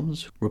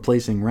whatchamacallums,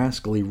 replacing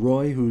rascally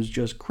Roy, who's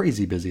just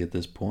crazy busy at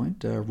this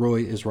point.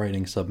 Roy is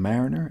writing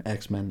Submariner,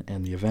 X-Men,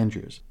 and the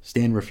Avengers.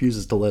 Stan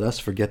refuses to let us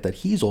forget that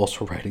he's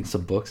also writing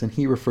some books, and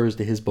he refers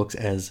to his books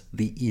as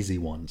the easy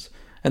ones.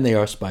 And they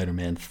are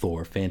Spider-Man,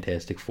 Thor,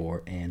 Fantastic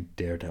Four, and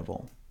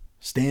Daredevil.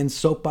 Stan's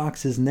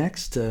soapbox is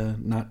next,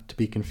 not to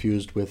be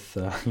confused with,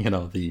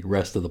 the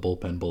rest of the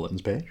Bullpen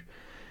Bulletins page.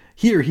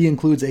 Here he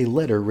includes a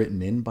letter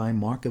written in by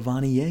Mark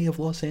Evanier of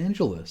Los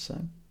Angeles.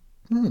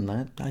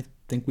 I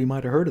think we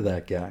might have heard of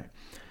that guy.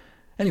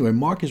 Anyway,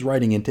 Mark is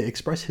writing in to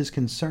express his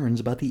concerns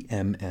about the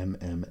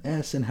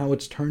MMMS and how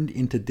it's turned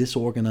into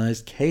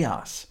disorganized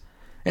chaos.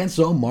 And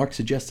so Mark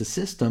suggests a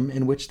system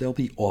in which there'll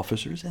be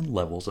officers and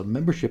levels of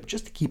membership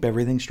just to keep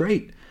everything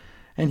straight.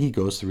 And he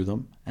goes through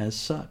them as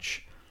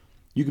such.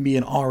 You can be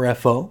an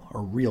RFO, a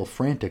real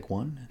frantic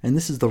one, and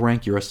this is the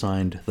rank you're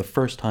assigned the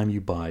first time you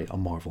buy a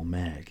Marvel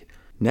mag.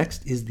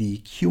 Next is the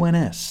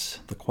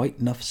QNS, the Quite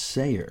Enough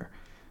Sayer.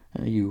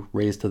 You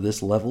raise to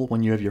this level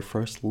when you have your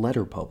first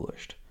letter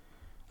published.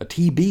 A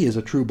TB is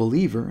a true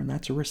believer, and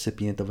that's a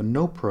recipient of a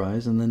no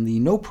prize, and then the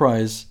no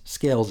prize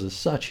scales as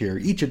such here.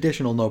 Each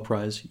additional no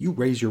prize, you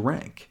raise your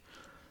rank.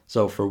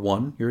 So for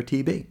 1, you're a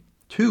TB.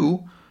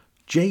 2,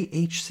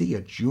 JHC,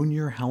 a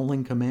Junior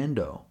Howling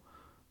Commando.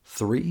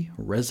 3,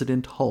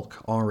 Resident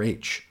Hulk,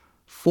 RH.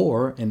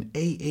 4, an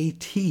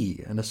AAT,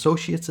 an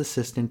Associate's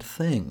Assistant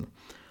Thing.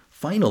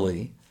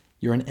 Finally,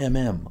 you're an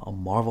MM, a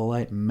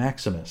Marvelite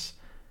Maximus.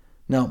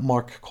 Now,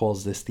 Mark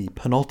calls this the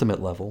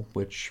penultimate level,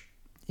 which,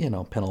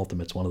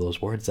 penultimate's one of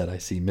those words that I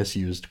see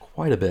misused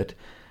quite a bit,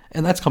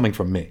 and that's coming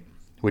from me,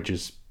 which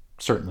is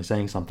certainly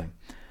saying something.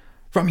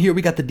 From here,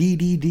 we got the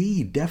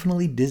DDD,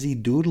 definitely Dizzy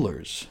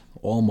Doodlers.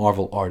 All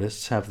Marvel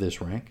artists have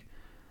this rank.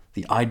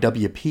 The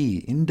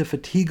IWP,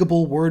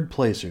 Indefatigable Word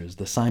Placers,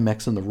 the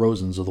Cymex and the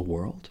Rosens of the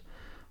world.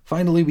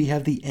 Finally, we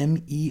have the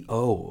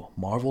MEO,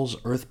 Marvel's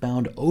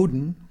Earthbound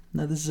Odin.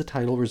 Now, this is a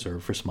title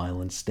reserved for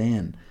Smile and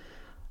Stan.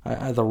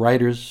 The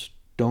writers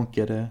don't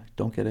get a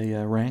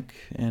rank,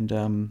 and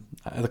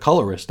the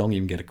colorists don't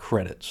even get a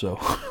credit, so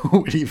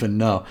who would even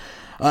know?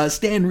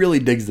 Stan really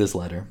digs this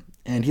letter,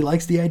 and he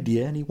likes the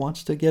idea, and he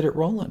wants to get it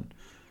rolling.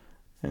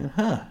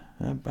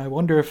 I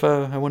wonder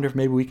if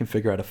maybe we can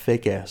figure out a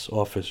fake-ass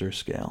officer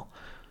scale.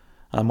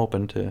 I'm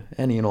open to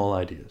any and all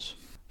ideas.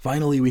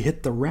 Finally, we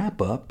hit the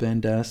wrap-up,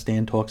 and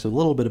Stan talks a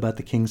little bit about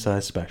the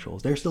king-size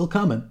specials. They're still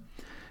coming,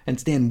 and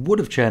Stan would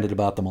have chatted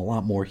about them a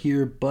lot more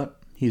here, but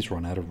he's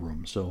run out of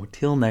room. So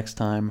till next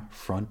time,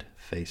 front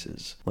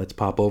faces. Let's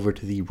pop over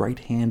to the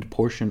right-hand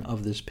portion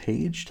of this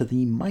page to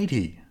the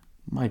mighty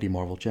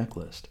Marvel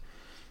checklist. Let's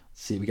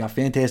see, we got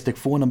Fantastic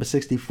Four number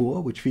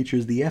 64, which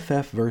features the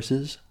FF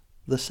versus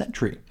the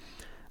Sentry.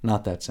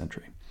 Not that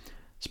Sentry.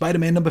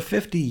 Spider-Man number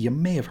 50, you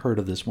may have heard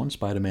of this one,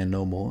 Spider-Man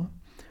No More.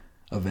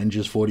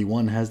 Avengers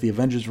 41 has the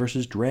Avengers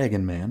vs.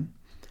 Dragon Man.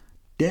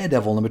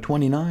 Daredevil number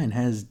 29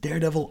 has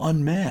Daredevil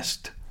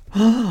Unmasked.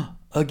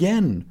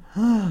 Again,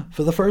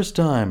 for the first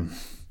time.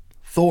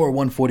 Thor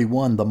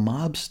 141, The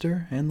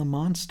Mobster and the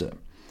Monster.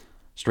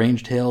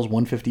 Strange Tales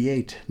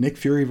 158, Nick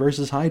Fury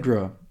vs.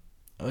 Hydra.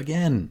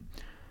 Again.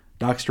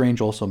 Doc Strange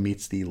also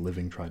meets the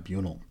Living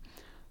Tribunal.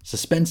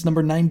 Suspense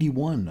number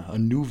 91, a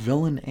new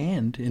villain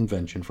and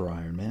invention for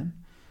Iron Man.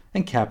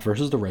 And Cap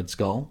vs. the Red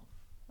Skull.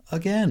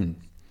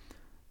 Again.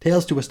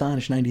 Tales to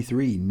Astonish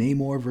 93,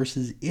 Namor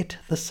vs. It,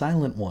 the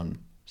Silent One.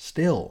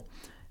 Still.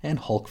 And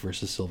Hulk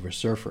vs. Silver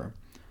Surfer.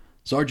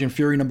 Sergeant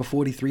Fury number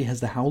 43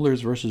 has the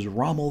Howlers vs.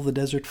 Rommel the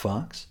Desert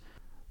Fox.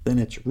 Then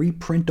it's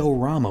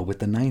Reprint-O-Rama with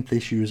the 9th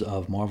issues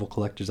of Marvel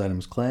Collector's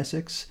Items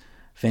Classics,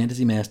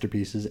 Fantasy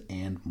Masterpieces,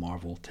 and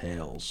Marvel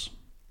Tales.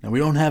 Now, we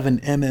don't have an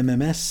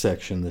MMMS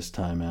section this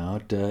time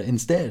out.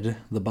 Instead,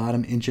 the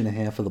bottom inch and a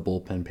half of the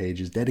bullpen page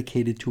is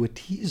dedicated to a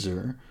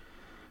teaser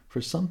for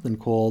something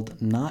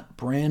called Not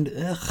Brand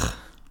Ugh.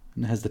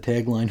 And it has the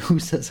tagline, "Who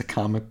says a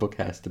comic book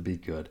has to be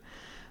good?"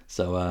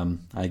 So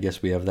I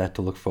guess we have that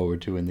to look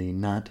forward to in the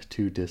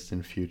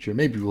not-too-distant future.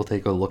 Maybe we'll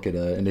take a look at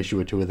an issue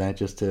or two of that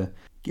just to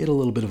get a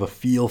little bit of a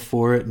feel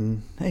for it.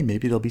 And, hey,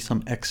 maybe there'll be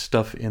some X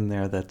stuff in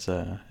there that's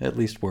at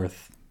least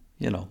worth,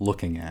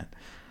 looking at.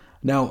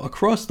 Now,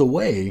 across the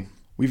way,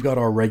 we've got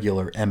our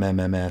regular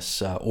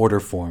MMMS order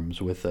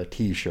forms with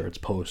T-shirts,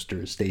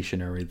 posters,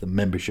 stationery, the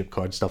membership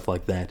card, stuff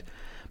like that.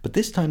 But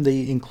this time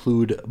they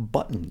include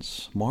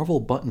buttons,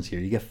 Marvel buttons here.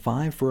 You get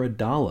 5 for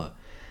 $1.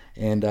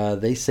 And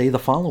they say the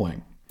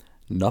following: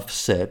 "Nuff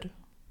said,"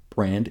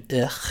 "Brand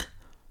ugh,"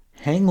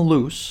 "Hang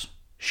loose,"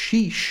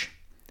 "Sheesh,"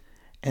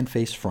 and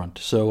 "Face front."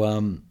 So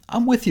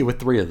I'm with you with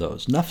 3 of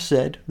those. "Nuff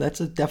said," that's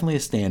definitely a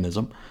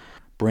Stanism.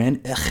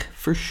 "Brand ugh"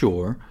 for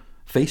sure.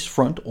 "Face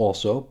front"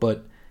 also,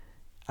 but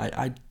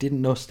I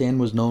didn't know Stan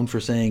was known for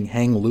saying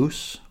 "hang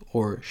loose"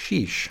 or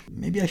 "sheesh."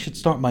 Maybe I should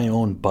start my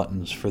own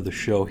buttons for the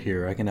show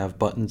here. I can have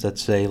buttons that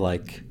say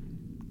like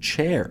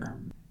 "chair"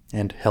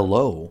 and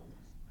 "hello"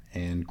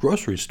 and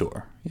 "grocery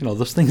store."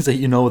 Those things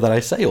that I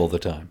say all the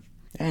time.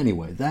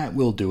 Anyway, that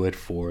will do it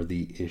for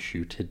the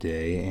issue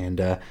today.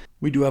 And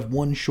we do have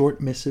one short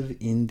missive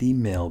in the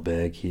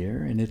mailbag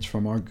here, and it's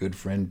from our good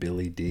friend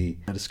Billy D.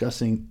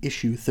 Discussing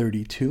issue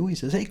 32, he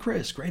says, "Hey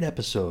Chris, great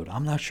episode.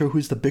 I'm not sure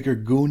who's the bigger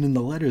goon in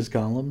the letters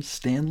column,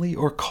 Stanley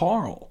or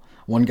Carl.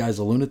 One guy's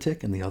a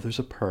lunatic and the other's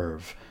a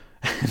perv."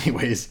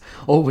 Anyways,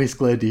 always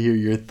glad to hear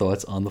your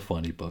thoughts on the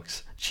funny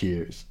books.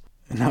 Cheers.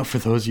 Now, for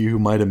those of you who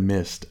might have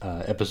missed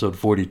episode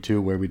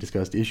 42, where we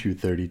discussed issue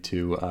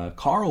 32,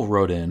 Carl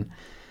wrote in.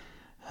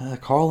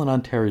 Carl in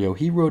Ontario,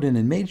 he wrote in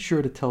and made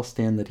sure to tell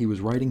Stan that he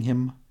was writing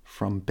him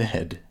from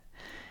bed.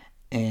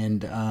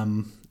 And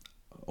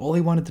all he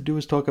wanted to do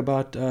was talk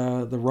about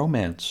the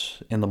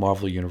romance in the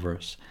Marvel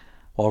Universe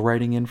while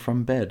writing in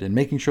from bed and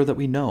making sure that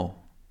we know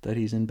that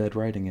he's in bed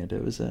writing it.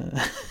 It was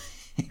a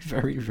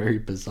very, very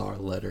bizarre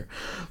letter.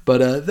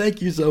 But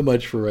thank you so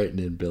much for writing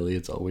in, Billy.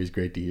 It's always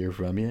great to hear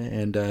from you.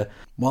 And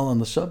while on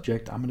the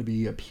subject, I'm going to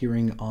be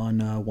appearing on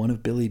one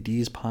of Billy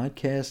D's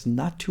podcasts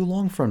not too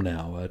long from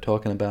now,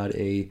 talking about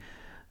a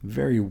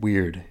very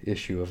weird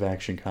issue of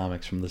Action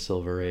Comics from the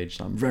Silver Age.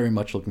 So I'm very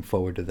much looking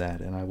forward to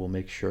that, and I will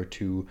make sure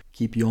to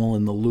keep you all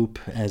in the loop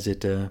as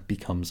it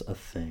becomes a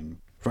thing.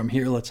 From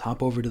here, let's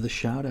hop over to the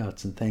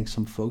shout-outs and thank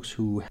some folks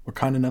who were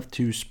kind enough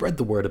to spread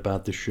the word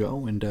about the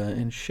show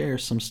and share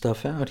some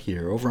stuff out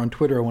here. Over on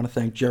Twitter, I want to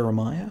thank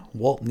Jeremiah,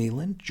 Walt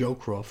Nealand, Joe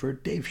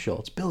Crawford, Dave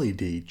Schultz, Billy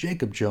D,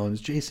 Jacob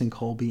Jones, Jason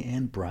Colby,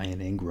 and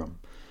Brian Ingram.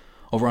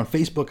 Over on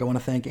Facebook, I want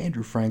to thank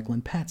Andrew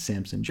Franklin, Pat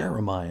Sampson,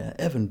 Jeremiah,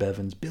 Evan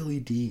Bevins, Billy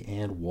D,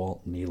 and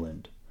Walt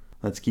Nealand.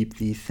 Let's keep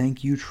the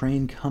thank you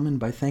train coming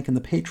by thanking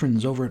the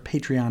patrons over at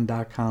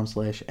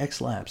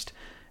patreon.com/xlapsed.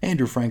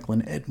 Andrew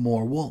Franklin, Ed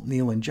Moore, Walt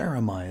Nealand,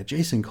 Jeremiah,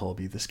 Jason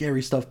Colby, The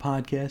Scary Stuff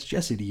Podcast,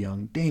 Jesse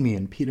DeYoung,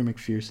 Damian, Peter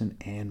McPherson,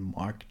 and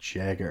Mark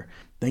Jagger.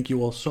 Thank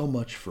you all so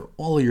much for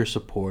all of your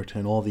support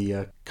and all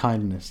the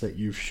kindness that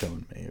you've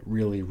shown me. It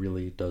really,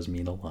 really does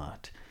mean a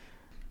lot.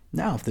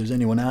 Now, if there's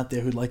anyone out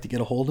there who'd like to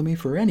get a hold of me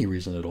for any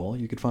reason at all,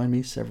 you can find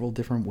me several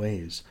different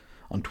ways.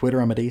 On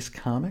Twitter, I'm at Ace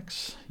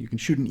Comics. You can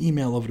shoot an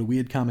email over to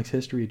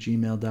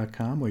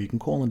weirdcomicshistory@gmail.com, or you can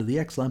call into the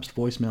X-Lapsed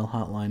voicemail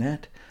hotline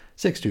at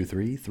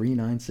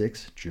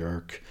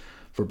 623-396-JERK.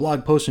 For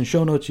blog posts and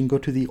show notes, you can go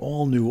to the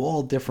all-new,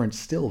 all-different,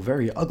 still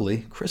very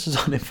ugly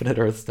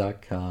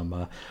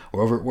chrisisoninfiniteearths.com.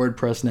 We're over at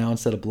WordPress now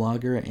instead of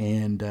Blogger,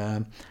 and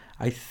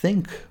I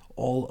think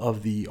all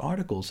of the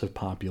articles have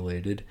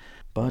populated,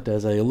 but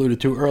as I alluded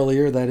to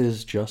earlier, that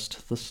is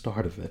just the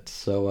start of it.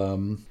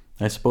 So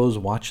I suppose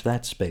watch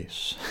that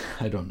space.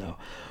 I don't know.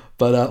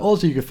 But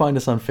also, you can find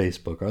us on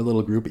Facebook. Our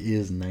little group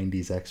is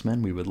 90s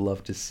X-Men. We would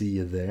love to see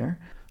you there.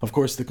 Of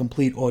course, the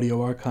complete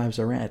audio archives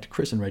are at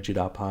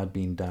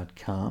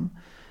chrisandreggie.podbean.com.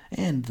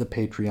 And the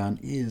Patreon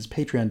is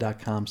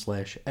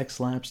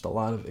patreon.com/xlapsed. A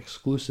lot of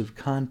exclusive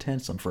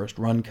content, some first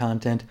run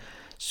content.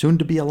 Soon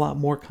to be a lot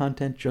more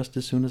content just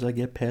as soon as I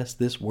get past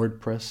this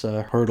WordPress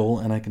hurdle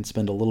and I can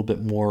spend a little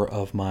bit more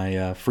of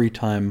my free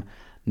time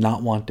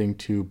not wanting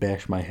to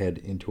bash my head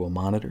into a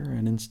monitor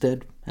and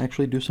instead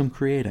actually do some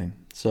creating.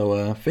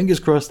 So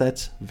fingers crossed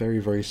that's very,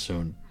 very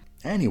soon.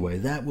 Anyway,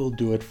 that will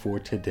do it for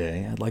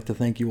today. I'd like to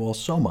thank you all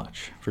so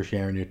much for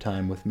sharing your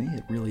time with me.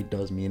 It really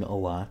does mean a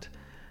lot.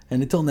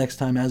 And until next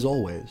time, as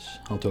always,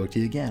 I'll talk to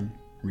you again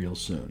real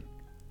soon.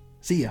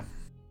 See ya.